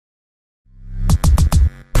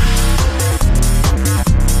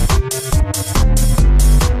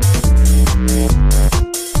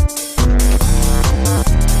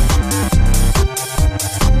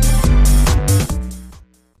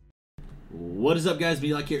What is up, guys?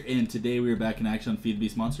 Be-Like here, and today we are back in action on Feed the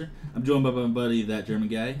Beast Monster. I'm joined by my buddy, that German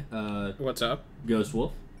guy. What's up? Ghost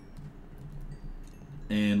Wolf.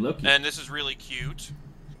 And Loki. And this is really cute.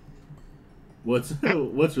 What's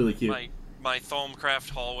really cute? My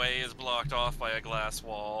Thalmcraft hallway is blocked off by a glass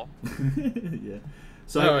wall. Yeah.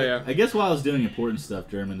 So I guess while I was doing important stuff,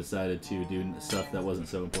 German decided to do stuff that wasn't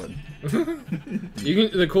so important.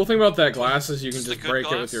 The cool thing about that glass is you can just break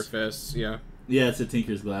it with your fists. Yeah. Yeah, it's a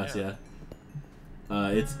Tinker's glass. Yeah.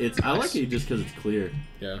 I like it just because it's clear.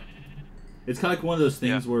 Yeah. It's kind of like one of those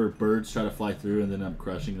things where birds try to fly through and then I'm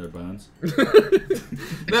crushing their bones. Dude,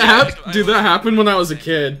 that happened when I was a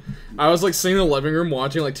kid. I was like sitting in the living room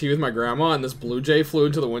watching like TV with my grandma, and this blue jay flew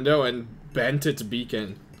into the window and bent its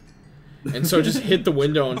beacon. And so it just hit the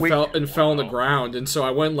window and fell on the ground. And so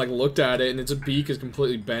I went and like looked at it, and its beak is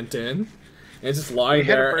completely bent in. And it's just lying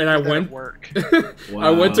there. And I went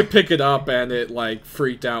I went to pick it up, and it like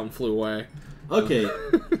freaked out and flew away. Okay,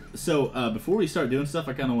 so before we start doing stuff,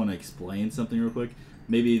 I kind of want to explain something real quick.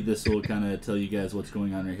 Maybe this will kind of tell you guys what's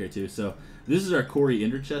going on right here too. So this is our quarry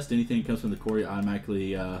ender chest. Anything that comes from the quarry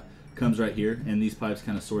automatically comes right here, and these pipes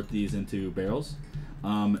kind of sort these into barrels.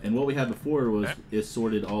 And what we had before is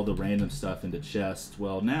sorted all the random stuff into chests.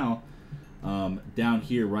 Well, now down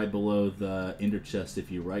here, right below the ender chest, if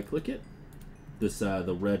you right click it, this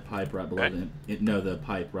the red pipe right below the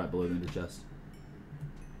pipe right below the ender chest.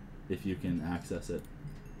 If you can access it,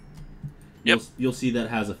 you'll see that it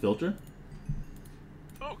has a filter.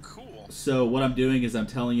 Oh, cool. So what I'm doing is I'm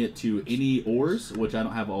telling it to any ores, which I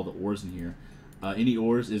don't have all the ores in here. Any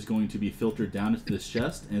ores is going to be filtered down into this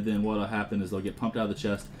chest, and then what will happen is they'll get pumped out of the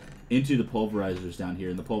chest into the pulverizers down here,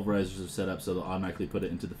 and the pulverizers are set up so they'll automatically put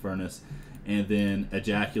it into the furnace, and then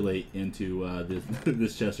ejaculate into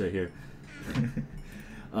this chest right here.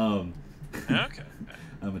 Okay.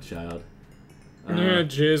 I'm a child. But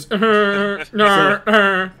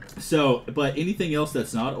anything else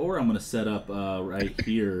that's not ore, I'm going to set up right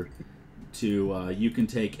here to, you can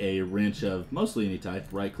take a wrench of mostly any type,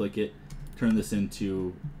 right click it, turn this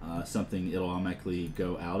into something it'll automatically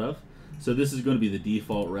go out of. So this is going to be the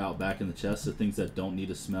default route back in the chest, so things that don't need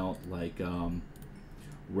to smelt, like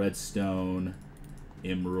redstone,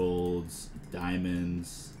 emeralds,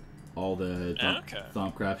 diamonds, all the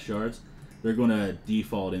Thalmcraft shards. They're going to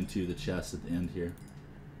default into the chest at the end here.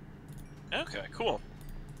 Okay, cool.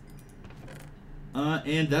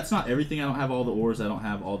 And that's not everything. I don't have all the ores. I don't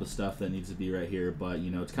have all the stuff that needs to be right here, but, you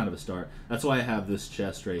know, it's kind of a start. That's why I have this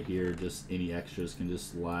chest right here. Just any extras can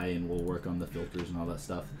just lie, and we'll work on the filters and all that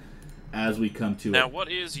stuff as we come to it. Now, what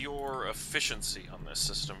is your efficiency on this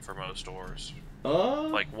system for most ores?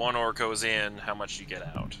 Like, one ore goes in, how much do you get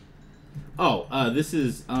out? Oh, this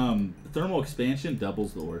is, thermal expansion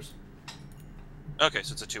doubles the ores. Okay,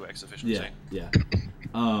 so it's a 2x efficiency. Yeah.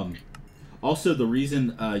 Also, the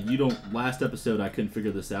reason last episode I couldn't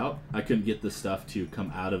figure this out. I couldn't get this stuff to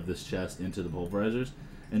come out of this chest into the pulverizers,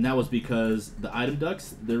 and that was because the item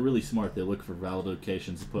ducts, they're really smart. They look for valid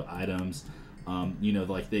locations to put items. You know,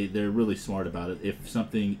 like they're really smart about it. If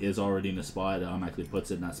something is already in a spot, it automatically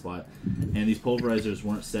puts it in that spot. And these pulverizers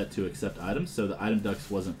weren't set to accept items, so the item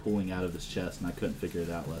ducts wasn't pulling out of this chest, and I couldn't figure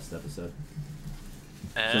it out last episode.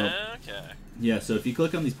 Okay. Yeah, so if you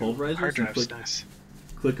click on these pulverizers,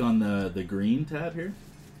 click on the green tab here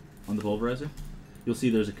on the pulverizer, you'll see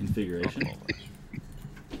there's a configuration.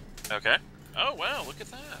 Okay. Oh wow, look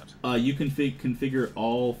at that. You can configure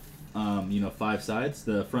all 5 sides.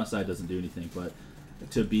 The front side doesn't do anything, but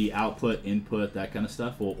to be output, input, that kind of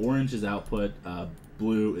stuff. Well, orange is output,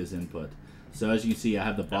 blue is input. So as you can see, I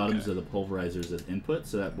have the bottoms of the pulverizers as input,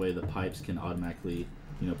 so that way the pipes can automatically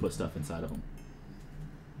put stuff inside of them.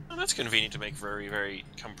 Well, that's convenient to make very, very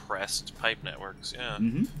compressed pipe networks, yeah.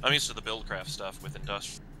 I'm used to the buildcraft stuff with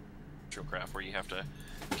industrial craft, where you have to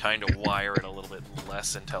kind of wire it a little bit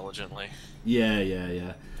less intelligently.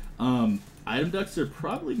 Yeah. Item ducts are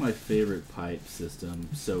probably my favorite pipe system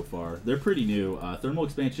so far. They're pretty new. Thermal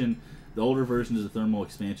expansion, the older versions of thermal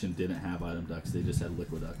expansion didn't have item ducts. They just had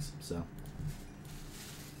liquid ducts. So,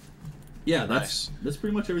 yeah, that's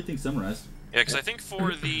pretty much everything summarized. Yeah, because I think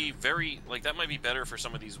for the that might be better for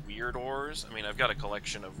some of these weird ores. I mean, I've got a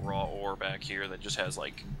collection of raw ore back here that just has,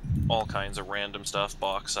 like, all kinds of random stuff,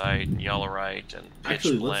 bauxite, and yellerite, and pitch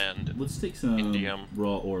blend. Let's take some indium.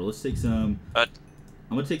 Raw ore. Let's take some... I'm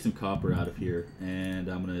going to take some copper out of here, and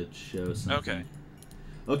I'm going to show something.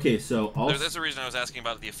 Okay, so... That's the reason I was asking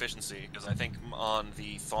about the efficiency, because I think on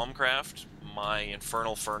the Thalmcraft, my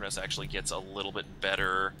infernal furnace actually gets a little bit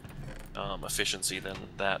better efficiency than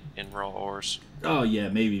that in raw ores. Oh yeah,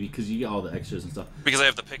 maybe because you get all the extras and stuff. Because I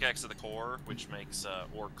have the pickaxe of the core, which makes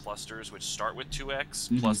ore clusters, which start with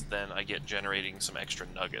 2x. Plus, then I get generating some extra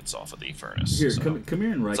nuggets off of the furnace. Here, so come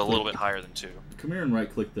here and right. It's a little bit higher than 2. Come here and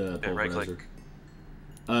right click the pulverizer. Right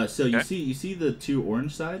click. So you see the 2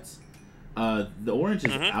 orange sides. The orange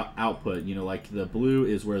is output. You know, like the blue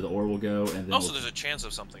is where the ore will go, and then also there's a chance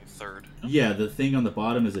of something third. Yeah, the thing on the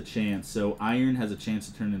bottom is a chance. So iron has a chance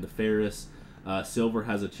to turn into ferrous. Silver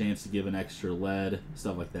has a chance to give an extra lead,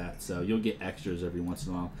 stuff like that. So you'll get extras every once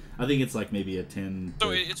in a while. I think it's like maybe a 10.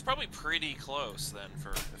 So it's probably pretty close then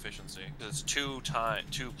for efficiency, because it's 2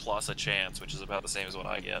 plus a chance, which is about the same as what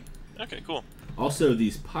I get. Okay, cool. Also,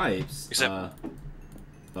 these pipes. Except.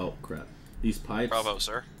 Oh crap! These pipes. Bravo,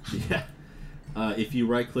 sir. Yeah. If you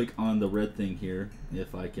right click on the red thing here,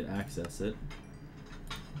 if I can access it.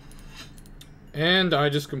 And I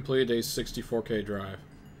just completed a 64K drive.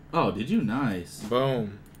 Oh, did you? Nice.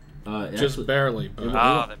 Boom. Just actually, barely. But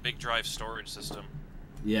that big drive storage system.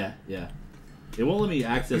 Yeah. It won't let me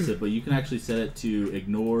access it, but you can actually set it to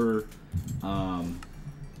ignore,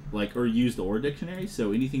 or use the ore dictionary.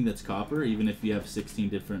 So anything that's copper, even if you have 16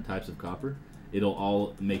 different types of copper, it'll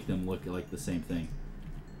all make them look like the same thing.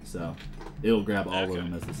 So it'll grab all of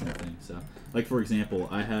them as the same thing. So, like for example,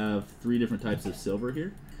 I have 3 different types of silver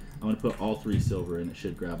here. I'm gonna put all 3 silver, and it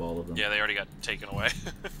should grab all of them. Yeah, they already got taken away.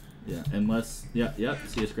 Yeah, unless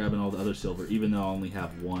see, it's grabbing all the other silver, even though I only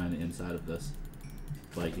have 1 inside of this,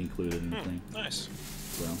 like included in the thing. Nice.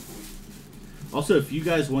 So, also, if you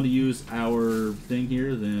guys want to use our thing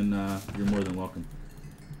here, then you're more than welcome.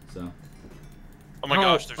 So. Oh my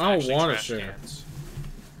gosh, there's actually trash share. cans.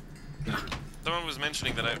 Someone was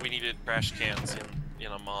mentioning that we needed trash cans in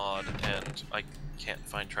a mod, and I can't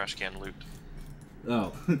find trash can loot.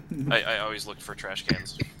 Oh. I always looked for trash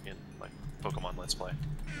cans in like Pokemon Let's Play.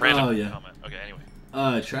 Random comment. Okay,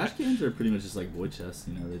 anyway. Trash cans are pretty much just like void chests.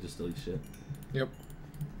 You know, they just delete shit. Yep.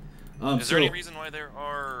 Is there any reason why there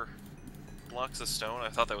are blocks of stone? I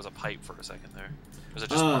thought that was a pipe for a second there. Or is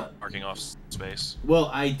it just marking off space?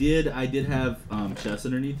 Well, I did have chests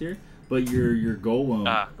underneath here, but your golem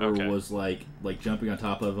was like jumping on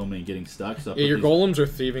top of them and getting stuck. So your golems are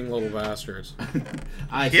thieving little bastards.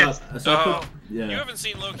 You haven't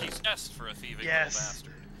seen Loki's chest for a thieving little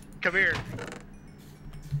bastard. Come here.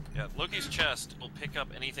 Yeah, Loki's chest will pick up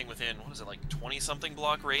anything within, what is it, like 20-something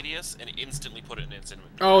block radius, and instantly put it in its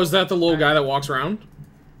inventory. Oh, is that the little guy that walks around?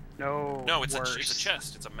 No, it's a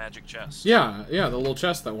chest. It's a magic chest. Yeah, the little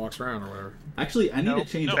chest that walks around or whatever. Actually, I need to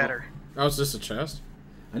change better. Oh, it's just a chest?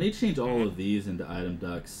 I need to change all of these into item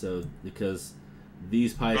ducts, so because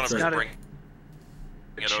these pipes are bring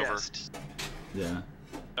it over. Yeah.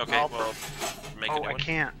 Okay, well, make a new one. I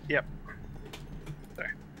can't. Yep. Sorry.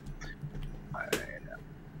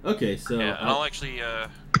 Okay, so yeah, and I'll actually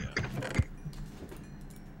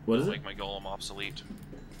what is it? Make my golem obsolete.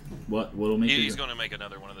 What'll make He's going to make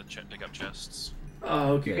another one of the pickup chests.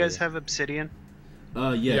 Oh, okay. You guys have obsidian?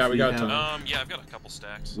 Yes, yeah, we got yeah, I've got a couple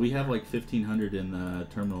stacks. We have like 1,500 in the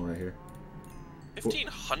terminal right here.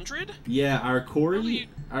 1,500? Yeah, our quarry,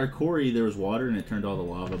 there was water and it turned all the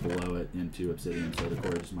lava below it into obsidian, so the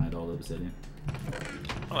quarry just mined all the obsidian.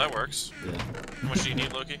 Oh, that works. Yeah. How much do you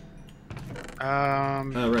need, Loki?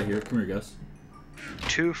 Right here. Come here, Gus.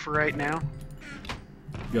 2 for right now.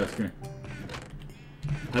 Gus, come here.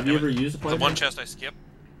 Have you ever used the one chest I skipped?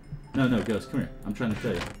 No, Gus, come here. I'm trying to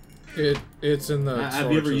tell you. It's in the. Have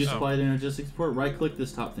you ever used applied energistic support? Right click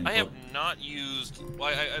this top thing. I have not used.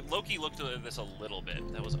 Well, Loki looked at this a little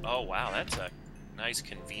bit. That was. Oh wow, that's a nice,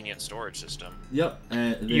 convenient storage system. Yep.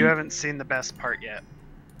 You haven't seen the best part yet.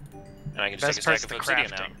 And I can just take a stack of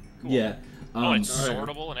obsidian out. Cool. Yeah. It's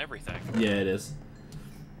sortable and everything. Yeah, it is.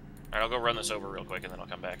 Alright, I'll go run this over real quick, and then I'll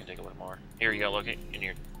come back and take a little more. Here you go, Loki, in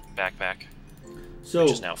your backpack. So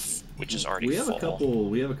which is already full.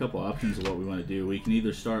 We have a couple options of what we want to do. We can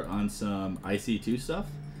either start on some IC2 stuff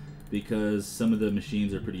because some of the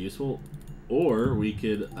machines are pretty useful, or we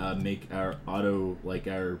could make our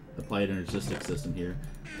our applied energistic system here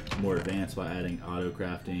more advanced by adding auto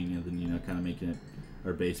crafting and then kind of making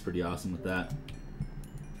our base pretty awesome with that.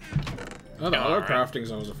 Oh, the auto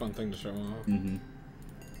crafting's always a fun thing to show off. Mm-hmm.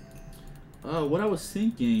 What I was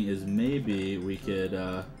thinking is maybe we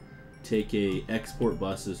could take a export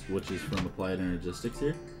bus, which is from Applied Energistics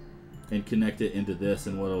here, and connect it into this,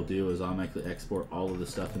 and what it'll do is automatically export all of the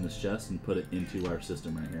stuff in this chest and put it into our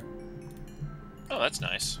system right here. Oh, that's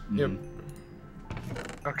nice. Mm-hmm. Yep.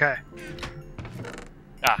 Okay.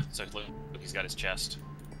 So Loki's got his chest.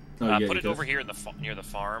 Put it over here near the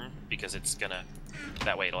farm, because it's gonna.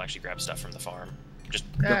 That way, it'll actually grab stuff from the farm. Just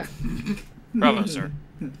bravo, sir.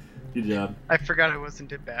 Good job. I forgot I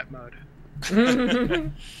wasn't in bat mode.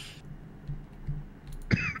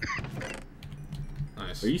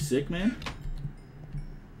 Nice. Are you sick, man?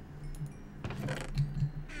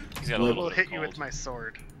 He's got a I little will bit hit of you cold. with my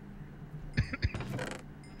sword.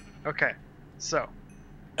 Okay, so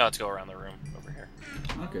Oh, let's go around the room over here.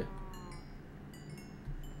 Okay.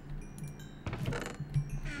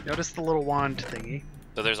 notice the little wand thingy.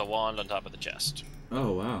 So there's a wand on top of the chest.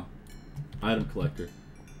 Oh, wow. Item collector.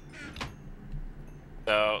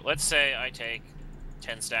 So let's say I take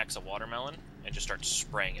 10 stacks of watermelon and just start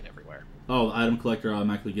spraying it everywhere. Oh, the item collector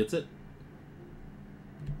automatically gets it?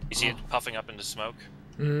 You see it puffing up into smoke?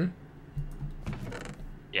 Mm-hmm.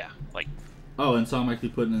 Yeah, like, Oh, and so I'm actually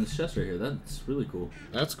putting it in this chest right here. That's really cool.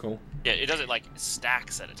 That's cool. yeah, it does it like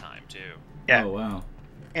stacks at a time too. Yeah. Oh, wow.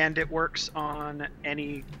 And it works on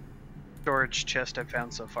any storage chest I've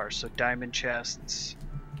found so far. So diamond chests,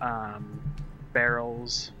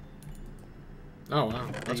 barrels. Oh wow,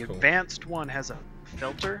 that's The cool. advanced one has a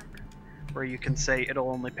filter where you can say it'll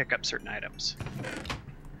only pick up certain items.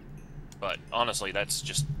 But honestly, that's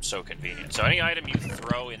just so convenient. So any item you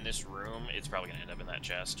throw in this room, it's probably gonna end up in that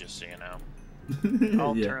chest, just so you know.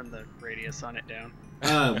 I'll Yeah. turn the radius on it down.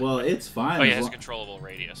 Well, it's fine. Oh yeah, it as, has a lo- controllable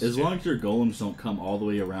radius. as too. long as your golems don't come all the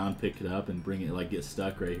way around, pick it up, and bring it, like, get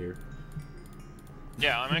stuck right here.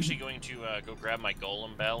 Yeah, I'm actually going to go grab my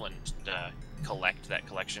golem bell and collect that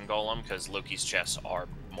collection golem, because Loki's chests are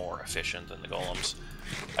more efficient than the golems.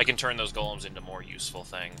 I can turn those golems into more useful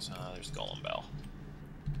things. There's the golem bell.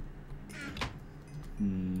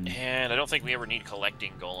 Hmm. And I don't think we ever need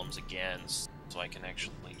collecting golems again, so I can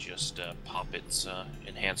actually just pop its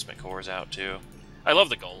enhancement cores out too. I love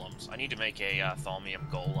the golems. I need to make a Thalmium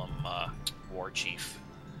golem war chief.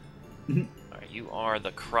 Alright, you are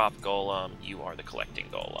the crop golem, you are the collecting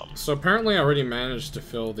golem. So apparently I already managed to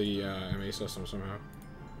fill the MA system somehow.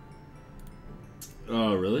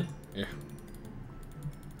 Oh, really? Yeah.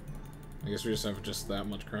 I guess we just have just that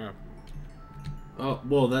much crap. Oh,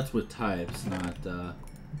 well, that's with types, not,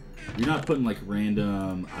 You're not putting, like,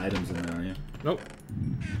 random items in there, are you? Nope.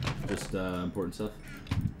 Just, important stuff?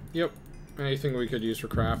 Yep. Anything we could use for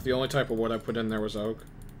craft. The only type of wood I put in there was oak,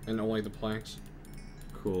 and only the planks.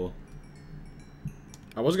 Cool.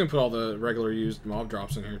 I was gonna put all the regular used mob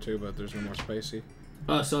drops in here too, but there's no more spacey.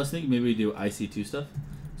 So I was thinking maybe we do IC2 stuff.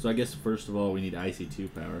 So I guess, first of all, we need IC2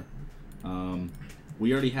 power.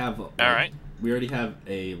 We already have... Alright. We already have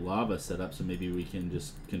a lava set up, so maybe we can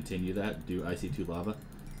just continue that, do IC2 lava.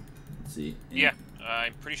 Let's see. Yeah,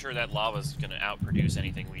 I'm pretty sure that lava's gonna outproduce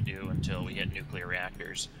anything we do until we hit nuclear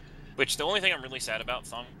reactors. Which, the only thing I'm really sad about,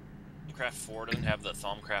 Thaumcraft 4 doesn't have the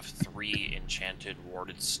Thaumcraft 3 enchanted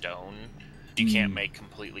warded stone. You can't make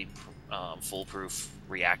completely foolproof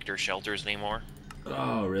reactor shelters anymore.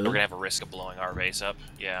 Oh, really? We're gonna have a risk of blowing our base up.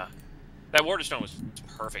 Yeah. That warded stone was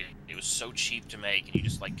perfect. It was so cheap to make, and you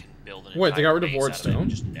just like can build an Wait, they got rid of entire ward base out of it stone?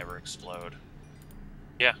 and just never explode.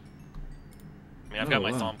 Yeah. I mean, I've got Oh,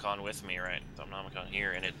 my wow. Thomcon with me, right? Thomnomicon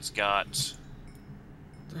here, and it's got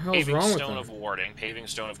What the hell's paving wrong with stone them? of warding, paving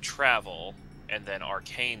stone of travel, and then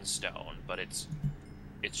arcane stone. But it's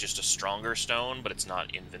just a stronger stone, but it's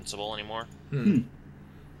not invincible anymore.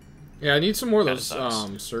 Yeah, I need some more of Kinda those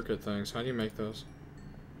sucks. circuit things. How do you make those?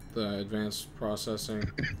 The advanced processing.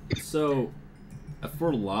 So,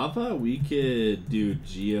 for lava, we could do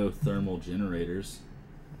geothermal generators.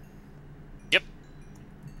 Yep.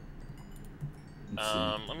 Let's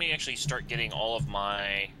see. Let me actually start getting all of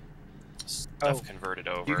my stuff converted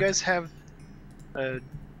over. Do you guys have a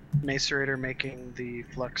macerator making the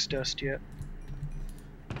flux dust yet?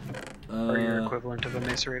 Or your equivalent of a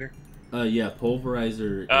macerator? Yeah,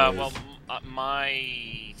 pulverizer. Well,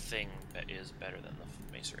 my thing is better than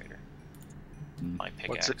the macerator. Hmm. My pickaxe.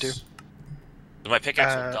 What's it do? My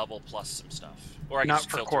pickaxe will double plus some stuff. Or I can Not just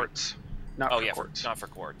for filter it. quartz. Not Oh for yeah, quartz. not for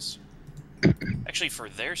quartz. Actually, for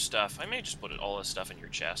their stuff, I may just put all this stuff in your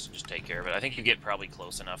chest and just take care of it. I think you get probably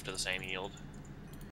close enough to the same yield.